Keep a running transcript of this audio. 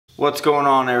What's going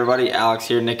on, everybody? Alex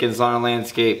here, Nickens Lawn and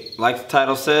Landscape. Like the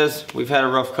title says, we've had a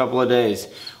rough couple of days.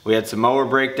 We had some mower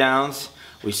breakdowns,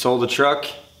 we sold a truck,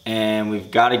 and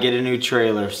we've got to get a new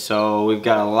trailer. So we've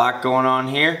got a lot going on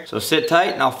here. So sit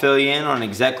tight and I'll fill you in on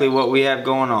exactly what we have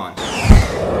going on.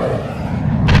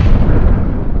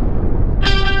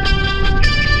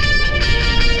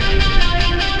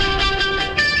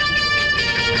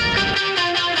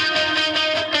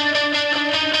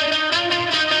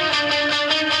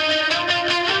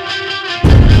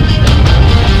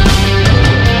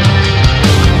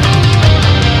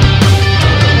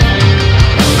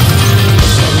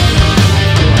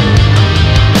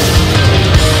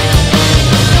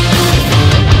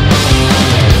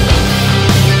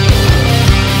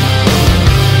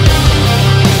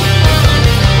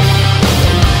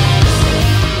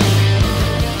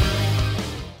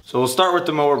 So we'll start with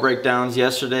the mower breakdowns.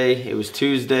 Yesterday, it was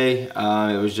Tuesday,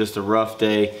 it was just a rough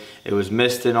day. It was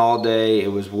misting all day, it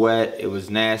was wet, it was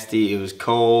nasty, it was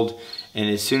cold, and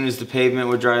as soon as the pavement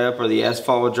would dry up or the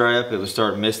asphalt would dry up, it would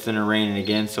start misting and raining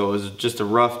again. So it was just a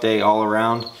rough day all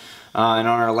around. And on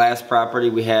our last property,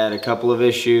 we had a couple of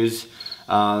issues.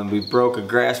 We broke a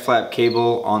grass flap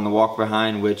cable on the walk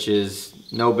behind, which is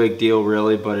no big deal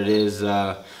really, but it is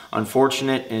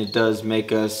unfortunate, and it does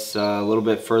make us a little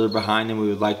bit further behind than we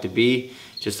would like to be.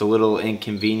 Just a little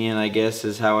inconvenient, I guess,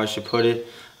 is how I should put it.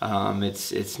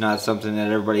 It's not something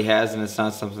that everybody has, and it's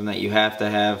not something that you have to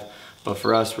have, but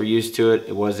for us, we're used to it.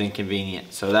 It was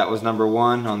inconvenient. So that was number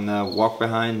one on the walk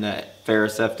behind, that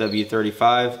Ferris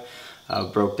FW35.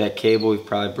 Broke that cable. We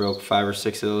probably broke 5 or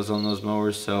 6 of those on those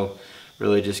mowers, so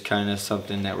really just kind of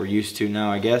something that we're used to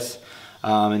now, I guess.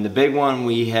 And the big one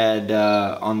we had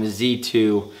on the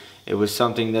Z2, it was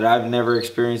something that I've never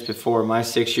experienced before in my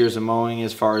 6 years of mowing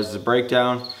as far as the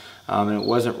breakdown. And it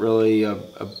wasn't really a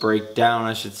breakdown,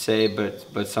 I should say,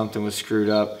 but something was screwed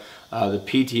up. The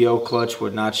PTO clutch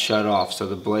would not shut off, so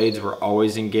the blades were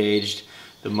always engaged.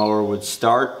 The mower would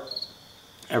start,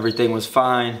 everything was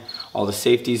fine, all the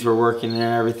safeties were working and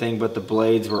everything, but the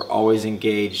blades were always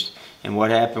engaged. And what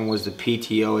happened was the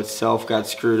PTO itself got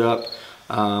screwed up.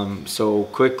 So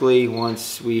quickly,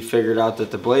 once we figured out that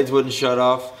the blades wouldn't shut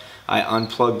off, I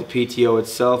unplugged the PTO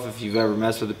itself. If you've ever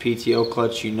messed with the PTO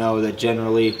clutch, you know that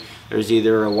generally there's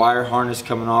either a wire harness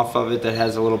coming off of it that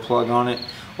has a little plug on it,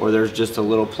 or there's just a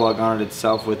little plug on it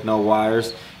itself with no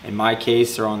wires. In my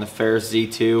case, or on the Ferris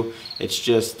Z2, it's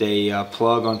just a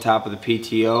plug on top of the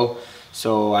PTO.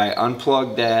 So I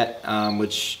unplugged that,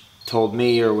 which told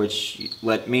me, or which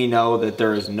let me know that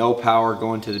there is no power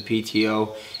going to the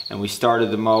PTO, and we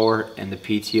started the mower and the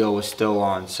PTO was still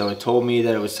on. So it told me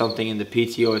that it was something in the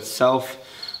PTO itself.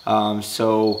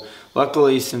 So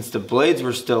luckily, since the blades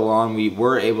were still on, we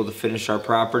were able to finish our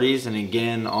properties. And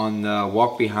again, on the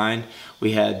walk behind,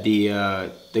 we had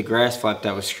the grass flap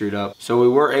that was screwed up. So we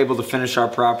were able to finish our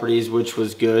properties, which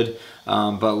was good.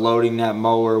 But loading that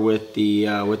mower with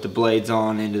the blades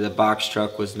on into the box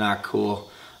truck was not cool.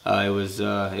 It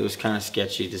was kind of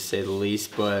sketchy, to say the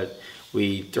least, but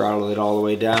we throttled it all the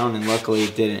way down, and luckily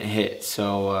it didn't hit.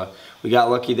 So we got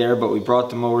lucky there, but we brought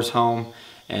the mowers home.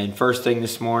 And first thing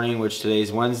this morning, which today's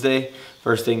Wednesday,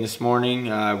 first thing this morning,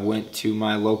 I went to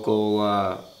my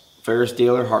local Ferris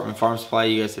dealer, Hartman Farm Supply.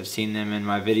 You guys have seen them in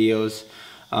my videos.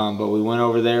 But we went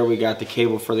over there, we got the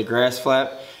cable for the grass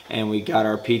flap, and we got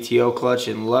our PTO clutch,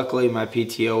 and luckily my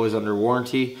PTO is under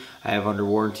warranty. I have under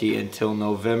warranty until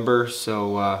November,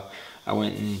 so I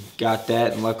went and got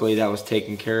that, and luckily that was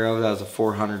taken care of. That was a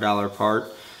 $400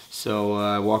 part. So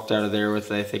I walked out of there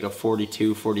with, I think, a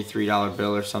 $42, $43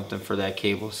 bill or something for that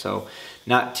cable. So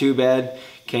not too bad.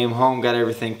 Came home, got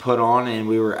everything put on, and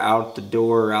we were out the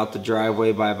door, out the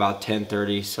driveway by about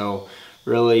 10:30. So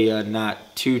really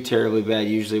not too terribly bad.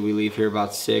 Usually we leave here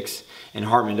about 6, and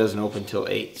Hartman doesn't open till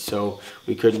 8. So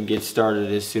we couldn't get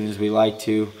started as soon as we like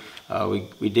to.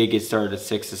 We did get started at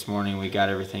 6 this morning. We got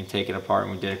everything taken apart,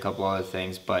 and we did a couple other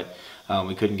things, but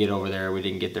we couldn't get over there. We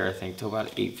didn't get there, I think, till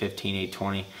about 8:15,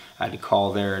 8:20. I had to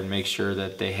call there and make sure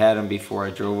that they had them before I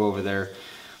drove over there.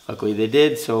 Luckily they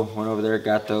did, so went over there,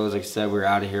 got those. Like I said, we were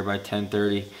out of here by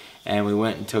 10:30, and we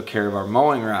went and took care of our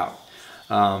mowing route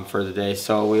for the day.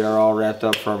 So we are all wrapped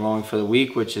up for our mowing for the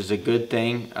week, which is a good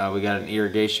thing. We got an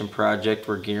irrigation project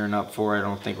we're gearing up for. I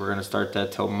don't think we're going to start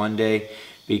that till Monday,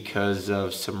 because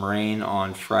of some rain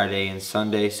on Friday and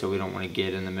Sunday, so we don't want to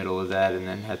get in the middle of that and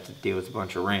then have to deal with a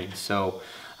bunch of rain. So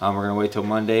we're going to wait till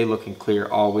Monday, looking clear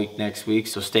all week next week.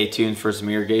 So stay tuned for some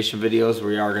irrigation videos.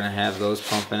 We are going to have those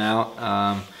pumping out.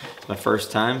 It's my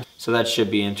first time, so that should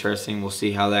be interesting. We'll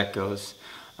see how that goes.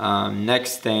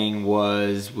 Next thing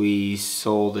was we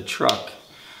sold a truck.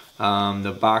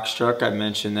 The box truck, I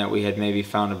mentioned that we had maybe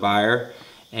found a buyer,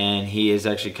 and he is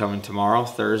actually coming tomorrow,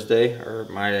 Thursday, or it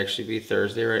might actually be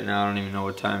Thursday right now. I don't even know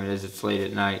what time it is. It's late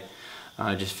at night.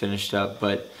 I just finished up,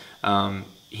 but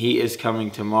he is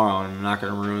coming tomorrow, and I'm not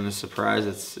going to ruin the surprise.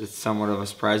 It's somewhat of a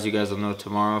surprise. You guys will know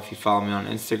tomorrow if you follow me on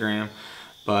Instagram.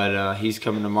 But he's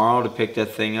coming tomorrow to pick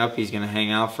that thing up. He's going to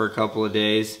hang out for a couple of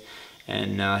days,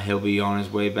 and he'll be on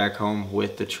his way back home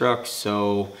with the truck.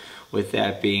 So with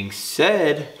that being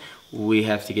said, we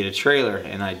have to get a trailer,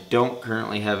 and I don't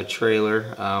currently have a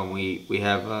trailer. We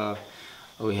have a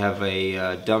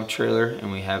dump trailer,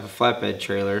 and we have a flatbed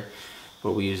trailer,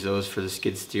 but we use those for the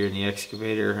skid steer and the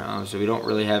excavator. So we don't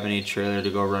really have any trailer to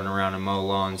go run around and mow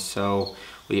lawns. So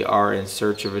we are in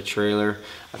search of a trailer.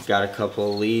 I've got a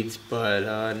couple of leads,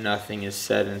 but nothing is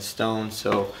set in stone.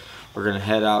 So we're gonna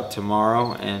head out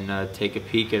tomorrow and take a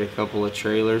peek at a couple of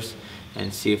trailers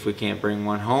and see if we can't bring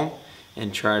one home,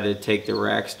 and try to take the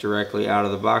racks directly out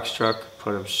of the box truck,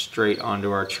 put them straight onto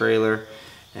our trailer,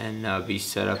 and be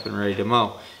set up and ready to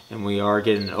mow. And we are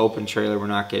getting an open trailer. We're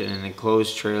not getting an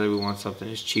enclosed trailer. We want something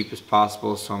as cheap as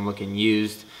possible, so I'm looking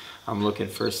used. I'm looking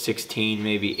for a 16,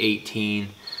 maybe 18,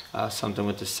 something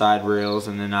with the side rails,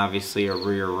 and then obviously a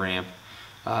rear ramp.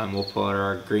 We'll put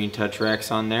our green touch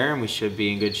racks on there, and we should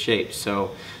be in good shape.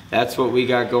 So that's what we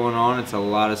got going on. It's a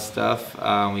lot of stuff.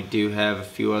 We do have a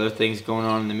few other things going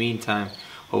on in the meantime.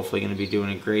 Hopefully going to be doing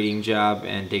a grading job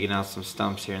and digging out some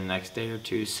stumps here in the next day or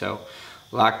two. So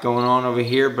a lot going on over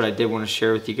here, but I did want to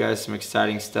share with you guys some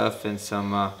exciting stuff and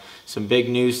some big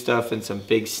news stuff and some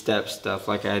big step stuff.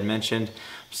 Like I had mentioned,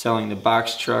 I'm selling the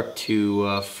box truck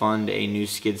to fund a new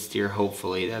skid steer.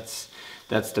 Hopefully that's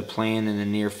the plan in the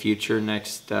near future.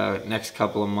 Next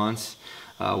couple of months.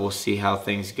 We'll see how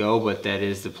things go, but that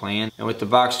is the plan. And with the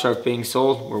box truck being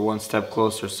sold, we're one step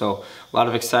closer. So a lot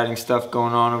of exciting stuff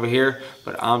going on over here,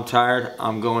 but I'm tired.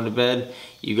 I'm going to bed.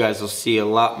 You guys will see a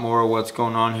lot more of what's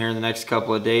going on here in the next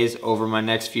couple of days over my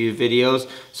next few videos.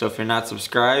 So if you're not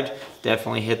subscribed,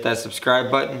 definitely hit that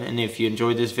subscribe button. And if you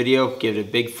enjoyed this video, give it a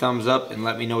big thumbs up and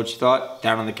let me know what you thought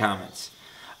down in the comments.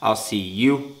 I'll see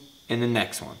you in the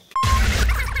next one.